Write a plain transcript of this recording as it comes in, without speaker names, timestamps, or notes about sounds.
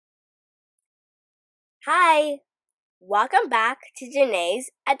Hi! Welcome back to Janai's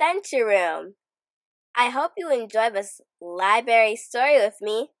Adventure Room. I hope you enjoy this library story with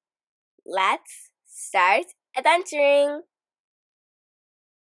me. Let's start adventuring.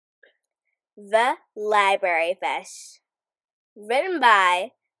 The Library Fish. Written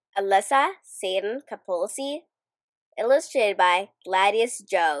by Alyssa Satin Capucilli. Illustrated by Gladys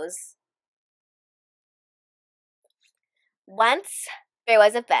Jose. Once there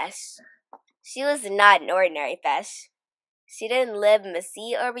was a fish. She was not an ordinary fish. She didn't live in the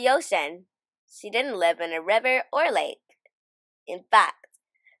sea or the ocean. She didn't live in a river or lake. In fact,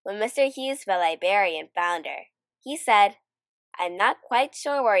 when Mr. Hughes, the librarian, found her, he said, "I'm not quite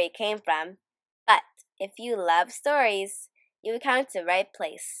sure where you came from, but if you love stories, you come to the right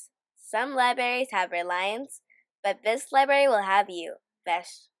place. Some libraries have their lions, but this library will have you,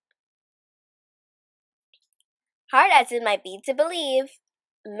 fish." Hard as it might be to believe,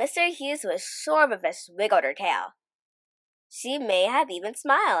 Mr. Hughes was sure the fish wiggled her tail. She may have even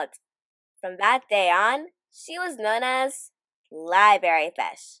smiled. From that day on, she was known as Library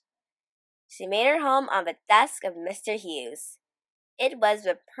Fish. She made her home on the desk of Mr. Hughes. It was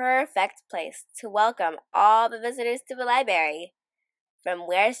the perfect place to welcome all the visitors to the library. From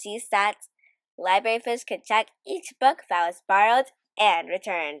where she sat, Library Fish could check each book that was borrowed and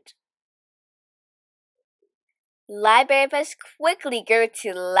returned. Library Fish quickly grew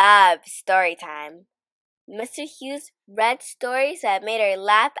to love story time. Mr. Hughes read stories that made her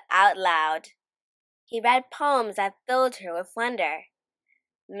laugh out loud. He read poems that filled her with wonder.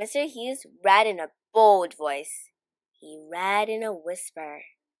 Mr. Hughes read in a bold voice. He read in a whisper.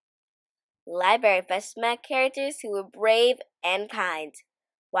 Library Fish met characters who were brave and kind,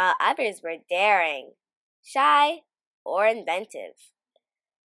 while others were daring, shy, or inventive.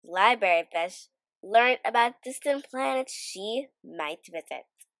 Library Fish learned about distant planets she might visit.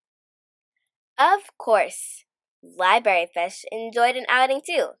 Of course, Library Fish enjoyed an outing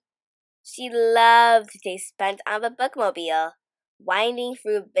too. She loved the day spent on the bookmobile. Winding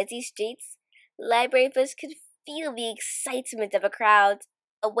through busy streets, Library Fish could feel the excitement of a crowd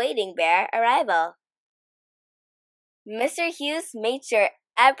awaiting their arrival. Mr. Hughes made sure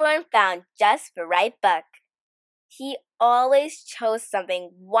everyone found just the right book. He always chose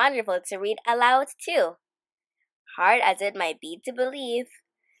something wonderful to read aloud too. Hard as it might be to believe,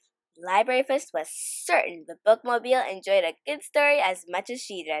 Library Fish was certain the bookmobile enjoyed a good story as much as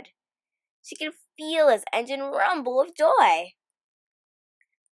she did. She could feel his engine rumble with joy.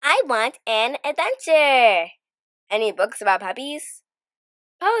 "I want an adventure." "Any books about puppies?"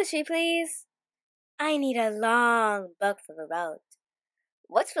 "Poetry, please." "I need a long book for the road."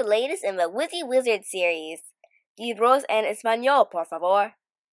 "What's the latest in the Wizzy Wizard series?" "Libros en español, por favor."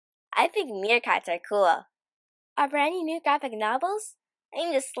 "I think meerkats are cool." "Are there any new graphic novels?"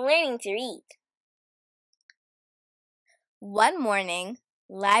 "I'm just learning to read." One morning,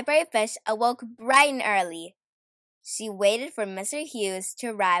 Library Fish awoke bright and early. She waited for Mr. Hughes to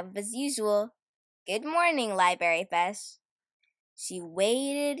arrive as usual. "Good morning, Library Fish." She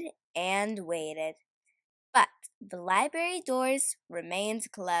waited and waited, but the library doors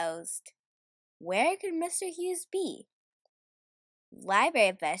remained closed. Where could Mr. Hughes be?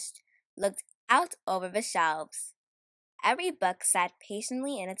 Library Fish looked out over the shelves. Every book sat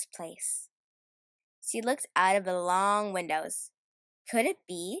patiently in its place. She looked out of the long windows. Could it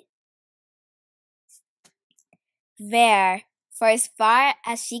be? There, for as far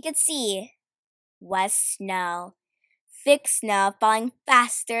as she could see, was snow. Thick snow falling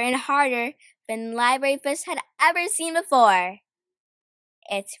faster and harder than Library Fish had ever seen before.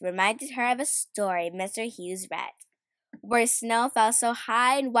 It reminded her of a story Mr. Hughes read, where snow fell so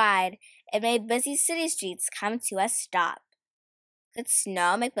high and wide it made busy city streets come to a stop. Could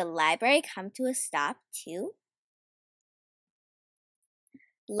snow make the library come to a stop too?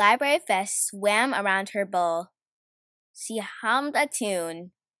 Library Fish swam around her bowl. She hummed a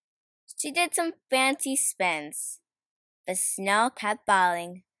tune. She did some fancy spins. The snow kept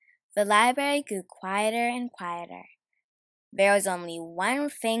falling. The library grew quieter and quieter. There was only one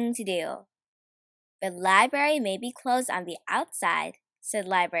thing to do. "The library may be closed on the outside," said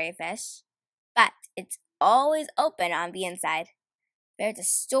Library Fish, "but it's always open on the inside. There's a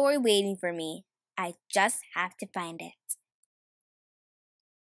story waiting for me. I just have to find it."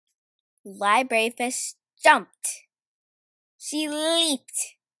 Library Fish jumped. She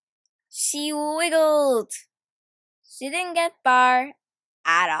leaped. She wiggled. She didn't get far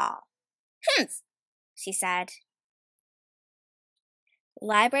at all. "Humph," she said.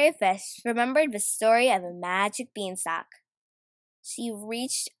 Library Fish remembered the story of a magic beanstalk. She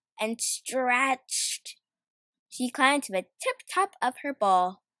reached and stretched. She climbed to the tip top of her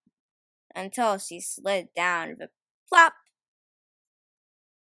bowl. until she slid down with a plop.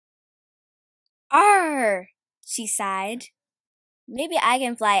 Arr! She sighed. Maybe I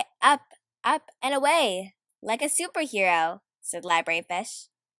can fly up, up, and away, like a superhero, said Library Fish.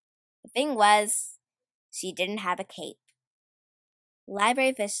 The thing was, she didn't have a cape.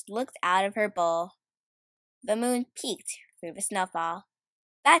 Library Fish looked out of her bowl. The moon peeked through the snowfall.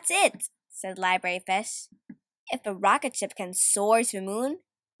 That's it, said Library Fish. If a rocket ship can soar to the moon,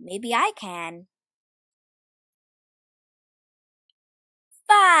 maybe I can.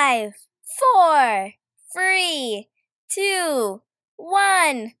 5, 4, 3, 2,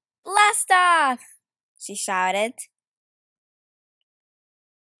 1, blast off! She shouted.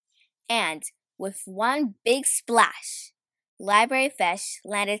 And with one big splash, Library Fish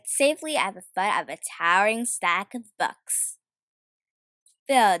landed safely at the foot of a towering stack of books.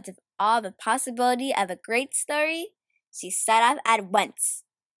 Filled with all the possibility of a great story, she set off at once.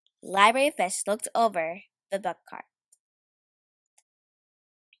 Library Fish looked over the book cart.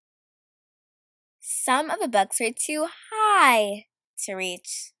 Some of the books were too high to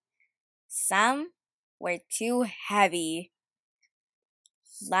reach. Some were too heavy.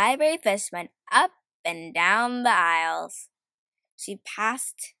 Library Fish went up and down the aisles. She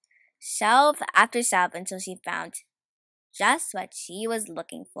passed shelf after shelf until she found just what she was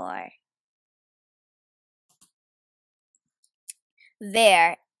looking for.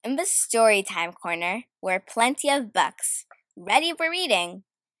 There, in the storytime corner, were plenty of books, ready for reading.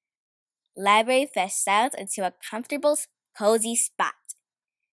 Library Fish settled into a comfortable, cozy spot.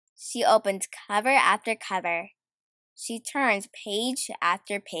 She opened cover after cover. She turned page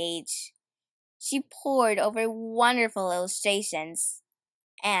after page. She pored over wonderful illustrations.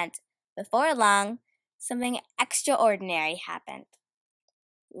 And, before long, something extraordinary happened.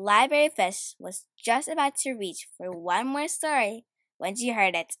 Library Fish was just about to reach for one more story when she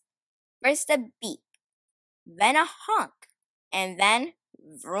heard it. First a beep, then a honk, and then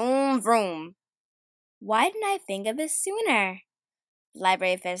vroom vroom. Why didn't I think of this sooner?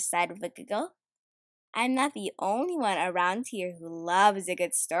 Library Fish said with a giggle. I'm not the only one around here who loves a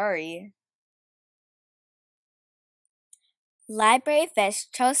good story. Library Fish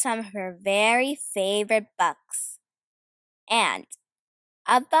chose some of her very favorite books. And,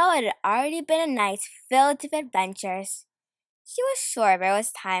 although it had already been a night filled with adventures, she was sure there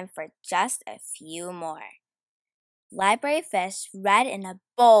was time for just a few more. Library Fish read in a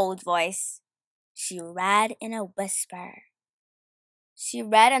bold voice. She read in a whisper. She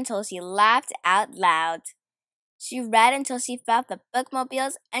read until she laughed out loud. She read until she felt the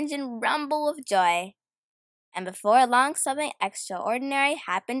bookmobile's engine rumble with joy. And before long, something extraordinary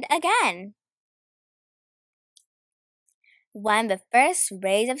happened again. When the first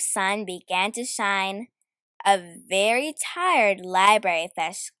rays of sun began to shine, a very tired Library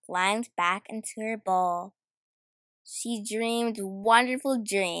Fish climbed back into her bowl. She dreamed wonderful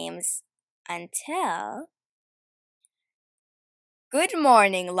dreams until... Good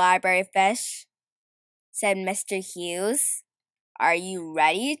morning, Library Fish, said Mr. Hughes. Are you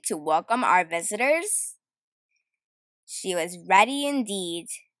ready to welcome our visitors? She was ready indeed.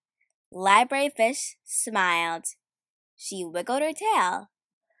 Library Fish smiled. She wiggled her tail.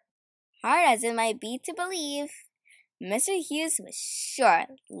 Hard as it might be to believe, Mr. Hughes was sure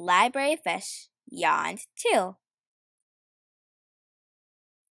Library Fish yawned too.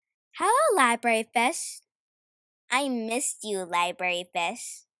 Hello, Library Fish. I missed you, Library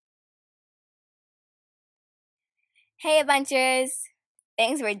Fish. Hey, adventurers!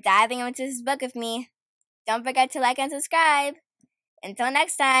 Thanks for diving into this book with me. Don't forget to like and subscribe. Until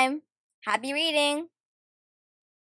next time, happy reading!